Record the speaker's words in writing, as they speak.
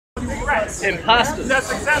rats. Imposters.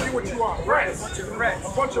 That's exactly what you are. Rats.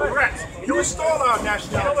 A bunch of rats. You stole our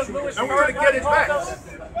nationality, and we're going to get it back.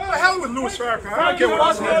 Oh, the hell with Louis Farrakhan. I don't care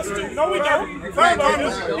what he says. No, we don't. Farrakhan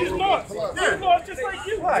was... He's lost. Yeah. He's lost just like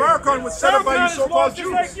you. Farrakhan was set up by you so-called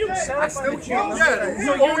Jews. Like you. Yeah,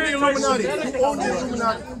 you own the Illuminati. You own the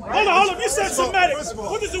Illuminati. Hold on. You said Semitic.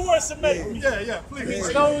 What does the word Semitic mean? Yeah, please.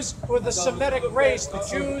 It's those with the Semitic race, the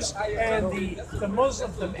Jews and the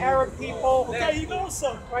Muslims, the Arab people. Okay, you know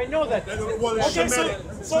something. I know that. Well, it's Okay,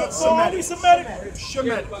 Shemitic. so are we Semitic?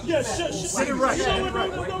 Shemitic. Yeah, Get it right. You know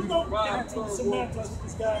what? No. Semantics with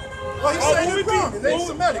this guy. Well, he's saying it wrong. It ain't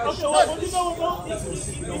Semitic. Okay, well, you know what?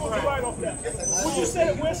 You want to write off that. Would you say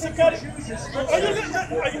that we're Semitic?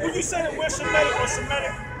 Would you say that we're Semitic or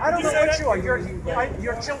Semitic? I don't know what you are.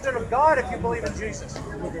 You're children of God if you believe in Jesus. All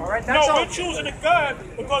right, that's no, all. we're choosing a God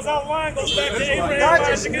because our line goes back to Abraham, God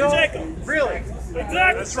Isaac, and Jacob. Really?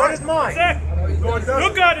 Exactly. So does mine. Exactly. Your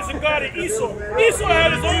God is a God of Esau. Esau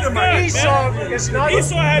had his own God. Esau is not.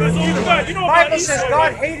 Esau had his own God. You know The about Bible Esau, says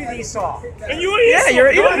God hated Esau. And you're Esau. Yeah,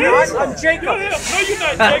 you're Idumean. I'm Jacob. No, you're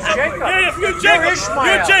not Jacob. Jacob. Yeah, if you're Jacob, Ishmael.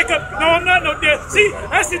 you're Jacob. No, I'm not no dead. See,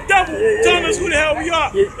 that's the devil telling us who the hell we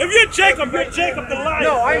are. If you're Jacob the lion.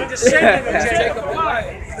 No, I'm descendant of Jacob.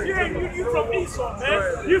 You're from Esau,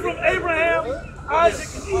 man. You're from Abraham, Isaac,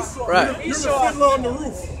 and Esau. Right. You're the fiddler on the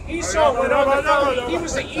roof. Esau went on the throne. He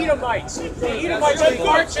was the Edomites. The Edomites were the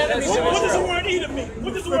arch enemies of What does the Israel. word Edom mean?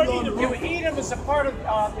 What does the word Edom mean? Edom is a part of.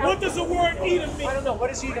 What does the word Edom mean? I don't know. What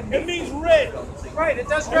does Edom It mean? means red. Right, it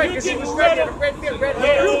does red because he was red. He had a red beard, red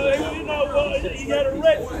hair. You know, he had a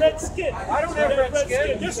red skin. I don't have red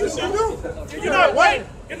skin. Yes, you do. You're not white.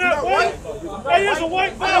 You're not white. Hey, there's a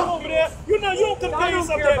white man over there. You know, you don't compare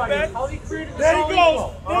yourself that bad. There he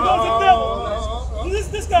goes. There goes the devil.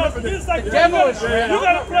 This guy, this is like you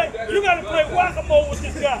gotta play whack-a-mole with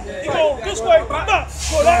this guy. You go this way, bop.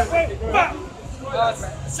 Go that way, bop.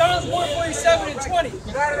 Psalms 147 and 20.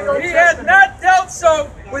 He has not dealt so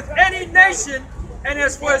with any nation, and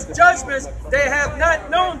as for his judgments, they have not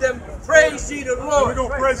known them. Praise ye the Lord. We're going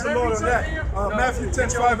to praise the Lord on that. Matthew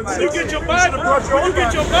 10:5 and 6. You get your Bible. You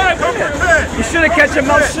get your Bible. Come prepared. You should have kept your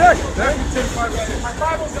mouth shut. Matthew 10:5 and 6. My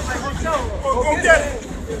Bible's in my hotel. Go get it.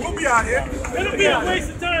 We'll be out here. It'll be a waste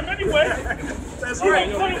of time anyway. That's He right.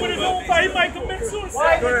 might come with his own fight. He might commit suicide.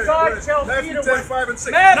 Why did God tell Matthew Peter 10:5 and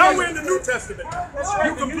 6. Matthew. Now we're in the New Testament.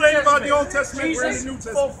 You complain about the Old Testament, we're in the New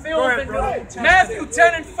Testament. Go fulfilled ahead, the New brother. Testament? Matthew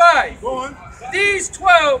 10 and 5. Go on. These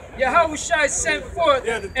 12 Yahushua sent forth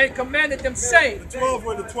Yeah, and commanded them, saying, 12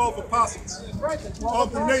 were the 12 apostles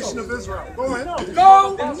of the nation of Israel. Go ahead.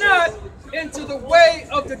 Go not into the way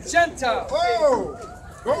of the Gentiles. Oh,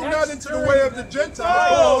 go not into the way of the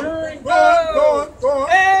Gentiles. Go on.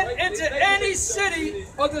 And into any city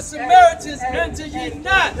of the Samaritans enter ye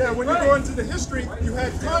not. Yeah, when you go into the history, you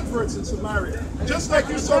had converts in Samaria. Just like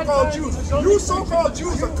you so-called Jews. You so-called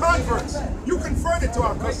Jews are converts. You converted to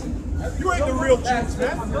our custom. You ain't the real Jews,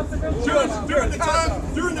 man. During the time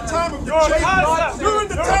of the Chagan Empire. During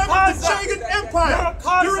the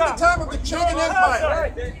time of the Chagan Empire.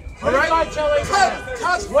 All right? What did God tell Abraham?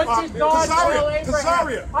 What do you know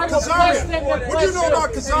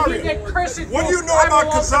about Khazaria? What do you know about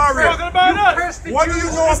Khazaria? Talking about us. What do you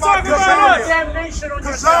know about talking about us.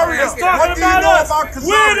 Khazaria? It's What talking do you know about us. about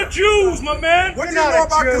We're the Khazaria? Jews, my man. What do you know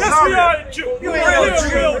about Yes, we Khazaria? are the Jews. You We're ain't no the real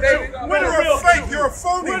Jew. We're the You're real a fake. Jew. You're a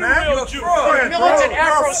phony, We're the man. real Jew. Militant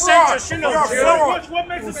Afrocentrist, you know, You're a Jew. fraud. What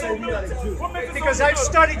makes us so militant? What makes us Because so I've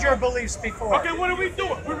militant? studied your beliefs before. Okay, what are we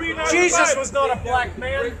doing? We're reading out the Jesus Bible. was not a black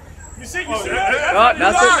man. You see that's that? it. You're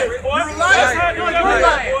That's lying. how you You're lie.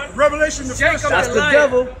 lying. Revelation the first That's chapter. the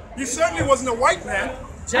devil. He certainly wasn't a white man.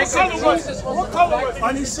 What color was it? What color was it?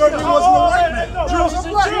 And he certainly wasn't a white man. No, Jews are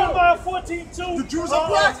black. Jeremiah 14:2. The Jews are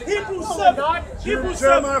black. Hebrews 7. Hebrews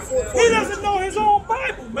 7. Jeremiah 4:14. He doesn't know his own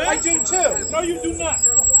Bible, man. I do too. No, you do not.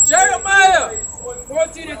 Jeremiah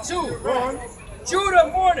 14 and 2. Go on. Judah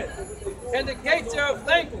mourneth, and the gates thereof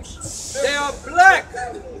languish. They are black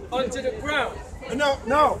unto the ground. No.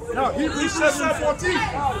 Hebrews 7 and 14.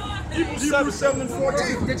 Hebrews 7 and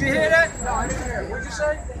 14. Did you hear that?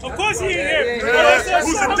 Of course he ain't here.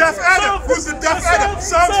 Who's the deaf adder? Who's the deaf adder?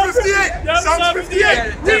 Psalms 58. Psalms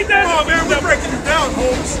 58. Read that. Oh man, we're breaking you down,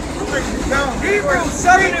 Holmes. We're breaking you down. Hebrews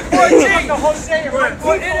 7 and 14. Hosea,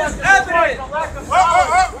 For it is evident,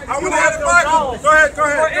 I would have had the Bible. Go ahead. for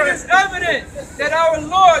it is evident that our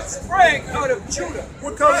Lord sprang out of Judah.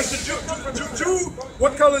 What color is the Jew?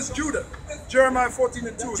 What color is Judah? Jeremiah 14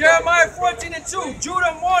 and 2. Jeremiah 14 and 2.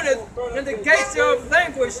 Judah mourneth, and the gates thereof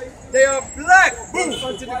languish. They are black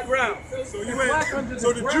unto the ground. So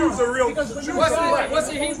the Jews are real. What's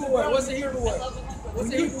the Hebrew word? What's the Hebrew word? What's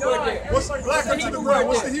the Hebrew word there? What's black unto the ground?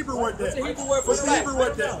 What's the Hebrew word there? What's the Hebrew word for What's the Hebrew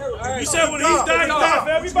word there? You said when he died for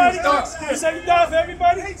everybody? You said he died for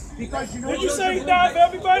everybody? Did you say he died for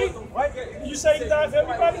everybody? What? Did you say he died for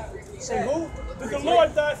everybody? Say who? Did the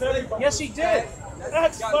Lord die for everybody? Yes, he did.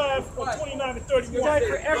 Acts 5, 29 and 31. He died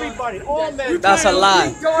for everybody, all men. That's a lie.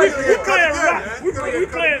 We playing rock. We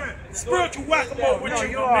playing spiritual whack-a-mole with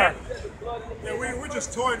you, man. Yeah, we're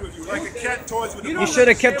just toying with you, like a cat toys with a You mouse. should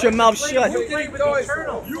have kept your mouth shut. You think toys?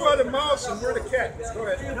 You are the mouse and we're the cat. Go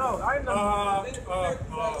ahead. No, I'm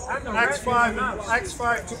the Acts 5 and 29. Acts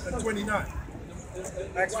 5 and 29.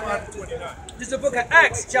 This is the book of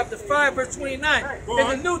Acts, chapter 5, verse 29, in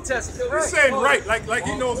the New Testament. He's saying right, like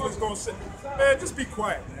he knows what's going to say. Man, just be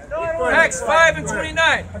quiet, man. Acts 5 and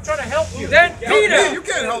 29. I'm trying to help you. Then Me, Peter. you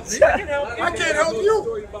can't help me. I can help you. I can't help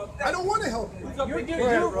you. I don't want to help you. You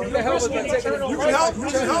the hell was that taking You can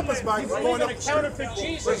help us by going up the street. counterfeit But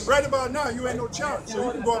Jesus. right about now, you ain't no challenge, so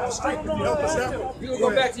you can go up the street. You can help us that way. You can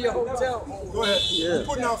go back to your hotel. Go ahead. We're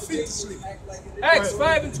putting our feet to sleep. Acts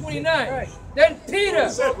 5 and 29. Then Peter.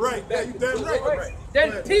 Said right. Yeah, you damn right. Right.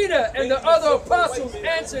 Then Peter and the other apostles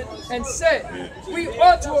answered and said, "We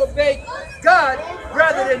ought to obey God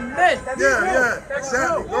rather than men." Yeah,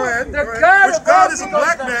 exactly. Go ahead. The Go ahead. God Which of God all is a people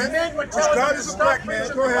black that man. men would Which tell God you is to a black stop man.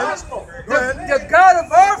 preaching Go the ahead. gospel. Go ahead. The God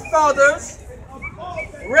of our fathers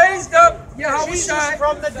raised up Jesus Yahushua,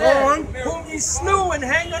 from the Go dead. on. whom he slew and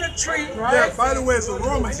hanged on a tree. Yeah, by the way, it's the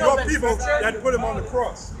Romans, your people, that put him on the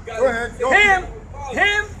cross. Go ahead. Go. Him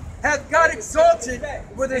hath God exalted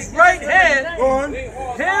with his right hand. Go on.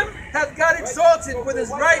 Him hath God exalted with his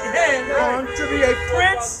right hand to be a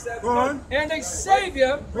prince Go on. and a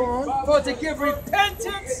savior, Go on. for to give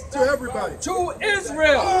repentance To everybody. to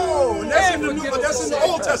Israel. Oh, and that's in the And New, forgiveness that's in of the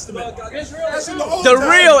sins. Old Testament. Israel. That's in the Old The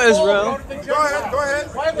Testament. real Israel. Go ahead. Go ahead.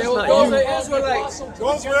 Those are Israelites.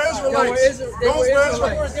 Those were Israelites. They were Those were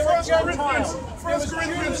Israelites. Israelites. 1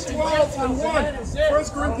 Corinthians 12 and 1. 1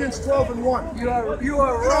 Corinthians 12 and 1. You are You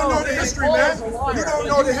don't wrong. know the history, man. You don't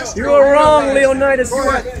know the history. You were wrong, Leonidas. Go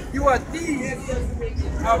ahead. You are thieves.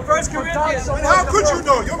 1 Corinthians. And how could you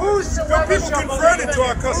know? Your people converted to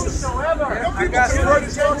our customs. Your people converted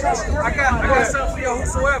to our customs. I got something for you,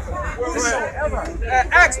 whosoever.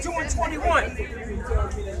 Acts 2 and 21.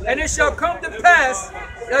 And it shall come to pass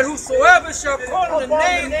that whosoever shall call on the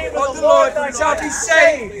name of the Lord shall be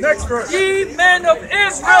saved. Next verse. Ye men of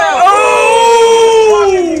Israel.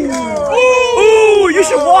 Ooh, you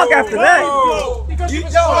should walk after that. You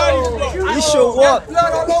know, You should walk.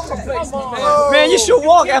 blood all over the place, man. Man, you should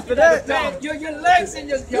walk after that. Man, your legs and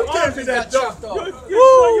your can't arms be got that dumb. chopped off.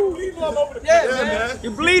 You bleeding all over the Yeah, Yeah, man. man.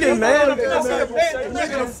 You're bleeding, man. Yeah, man. You're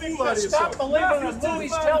making a fool out of Stop yourself. believing what Louis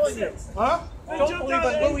telling you. Huh? Don't believe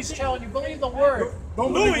what Louis telling you. Believe the word.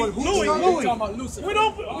 Don't believe what who's telling you. Talking about Lucifer. We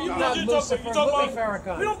don't. Lucifer, Louis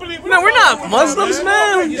Farrakhan. We don't believe. Man, we're not Muslims,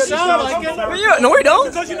 man. You sound like it. Yeah, no, we don't.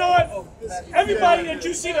 Because you know what? Everybody that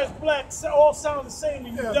you see that's black all sound the same,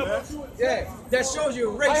 and you Yeah, never man. do it. Yeah, that shows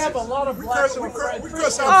you're I have a racist. lot of We black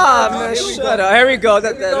curse out. Ah, man, shut up. Here we go.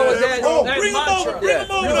 That. Oh, That Bring them over, mantra. bring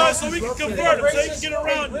them over there so we can convert them, so you can get around.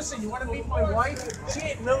 Hey, listen, you want to meet my wife? She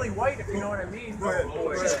ain't Lily White, if you know what I mean. Go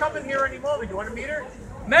ahead. She's coming here any moment. You want to meet her?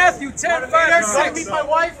 Matthew 10, 5 You and want to 6. meet my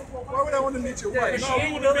wife? Why would I want to meet your wife? She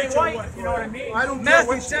ain't Lily White, if you know what I mean. I don't care Matthew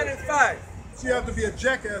what 10 and 5. she have to be a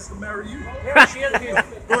jackass to marry you. Yeah, she has to be. Go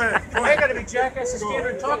ahead. Go I ain't ahead. got to be jackass and stand here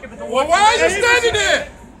and talking, but the Well, why are you standing there?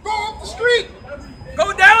 Go up the street.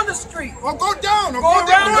 Go down the street. Or go down. Or Go go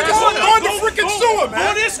down. around the corner. Go in the freaking sewer, Go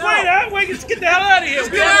man. this way, that way. Let's get the hell out of here.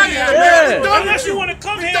 Get out of here, Yeah. man. I'm done Unless with you you. want to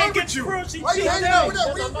come We here done and get with you. screwed. Why you hanging out with that?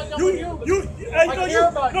 I'm not done You, with you. hey, I care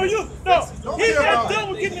about you. no. He's care not about done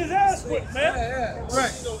with getting his ass whipped, man.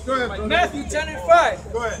 Right. Go ahead, brother. Matthew 10 and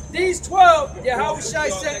 5. Go ahead. These 12 Yahushua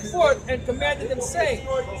sent forth and commanded them, saying,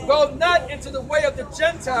 Go not into the way of the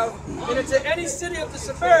Gentiles, and into any city of the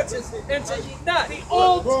Samaritans enter ye not.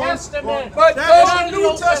 Old Go on. Testament. But That's go in on the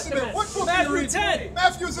New Testament. What book you Matthew read? 10.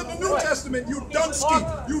 Matthew's in the New Testament. You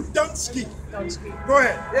dunski. You dunski. Go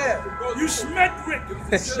ahead. Yeah. You schmetrick. You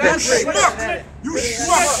schmuck. You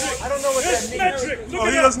schmuck. I don't know what that It's means. metric. Look Oh, at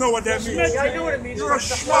he that. doesn't know what that means. Yeah, I know what it means. You're a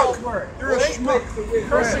It's a foul schmuck. word. You're a schmuck.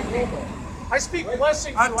 Cursing people. I speak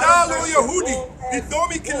blessing to you. Atalu Yehudi.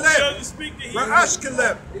 Idomi Kileb. Doesn't speak to him. Ra'ash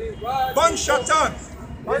Kileb. Ban Shatan.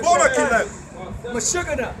 Bola Kileb.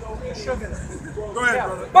 Mashugana. Go ahead,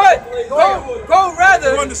 brother. But go You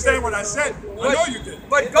rather, understand what I said? I know you did.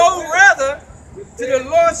 but go rather to the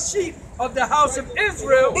lost sheep of the house of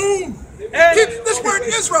Israel. Boom. And That's This word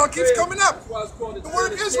Israel keeps coming up. The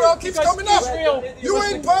word Israel keeps coming up. You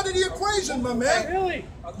ain't part of the equation, my man. Really?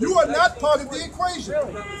 You are not part of the equation.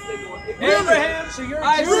 Abraham, So you're a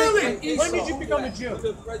Isaac, Jew? Really? and When did you Esau. become a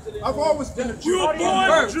Jew? I've always been a Jew. You were born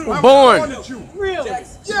I Jew. was Born. a Jew. Really? Yeah,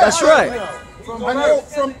 That's right.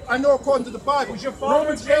 I know according to the Bible. Was your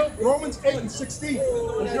father Jew? Romans 8 and 16.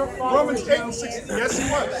 Was your father Romans Jew? 8 and 16. Yes,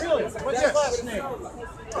 he was. Really? What's his Yes. last name?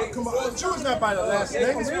 Oh, come on. A Jew is not by the last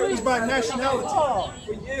name. It's by nationality. Oh,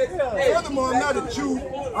 Furthermore, I'm not a Jew.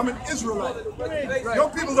 I'm an Israelite. Your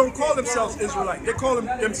people don't call themselves Israelite. They call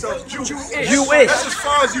themselves Jews. Jewish. That's as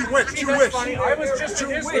far as you went. Jewish. funny. I was just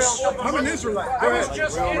in Israel. I'm an Israelite. I was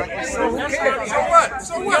just in Israel. That's funny. So what?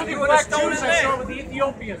 So The what? only black Jews I saw were the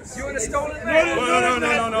Ethiopians. You in a stolen land.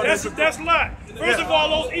 No. That's a lie. First of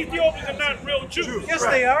all, those Ethiopians are not real Jews. Yes,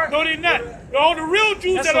 they are. No, they're not. All the real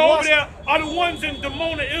Jews That's that the are over lost- there are the ones in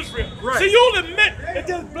Dimona, Israel. Right. So you'll admit that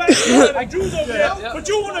there's black people and Jews over there, but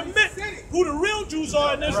you won't admit who the real Jews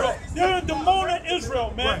are in Israel. They're in Dimona,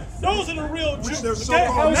 Israel, man. Those are the real Jews. they're Okay?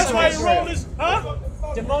 so-called That's why Israel. you roll this, huh?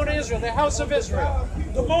 Dimona, Israel, the house of Israel.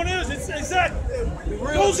 Dimona is, it's exactly.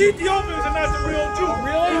 Those Ethiopians are not the real Jews.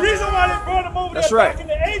 Really? The reason why they brought them over That's there right. back in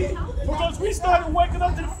the 80s because we started waking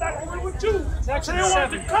up to the fact that we were Jews. So actually they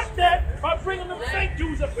wanted to 70. cut that by bringing them fake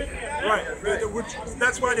Jews up in there. Right.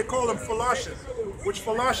 That's why they call them Philasha, which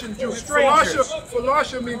Philashan Jews. Strangers.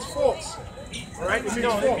 Philasha means false. Right? It means No,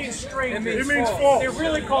 false. it means strangers. It means false. They're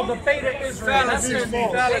really called the Beta Israel. That's their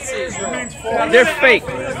name. Fallacy. It means false. They're fake.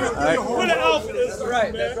 We're the Alpha Israel,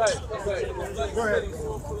 Right, man. that's right. Go ahead.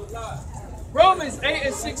 Romans 8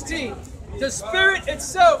 and 16. The Spirit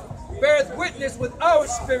itself beareth witness with our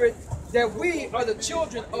spirit that we are the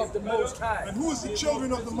children of the Most High. And who is the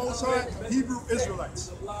children of the Most High? Hebrew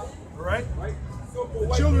Israelites. All right?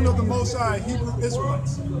 The children of the Most High, Hebrew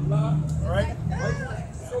Israelites. All right?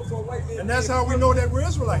 And that's how we know that we're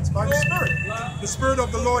Israelites, by the Spirit. The Spirit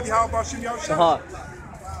of the Lord, Yahweh Shem Yahweh.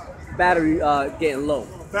 Battery getting low.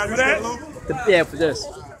 Batteries get low. Yeah, for this.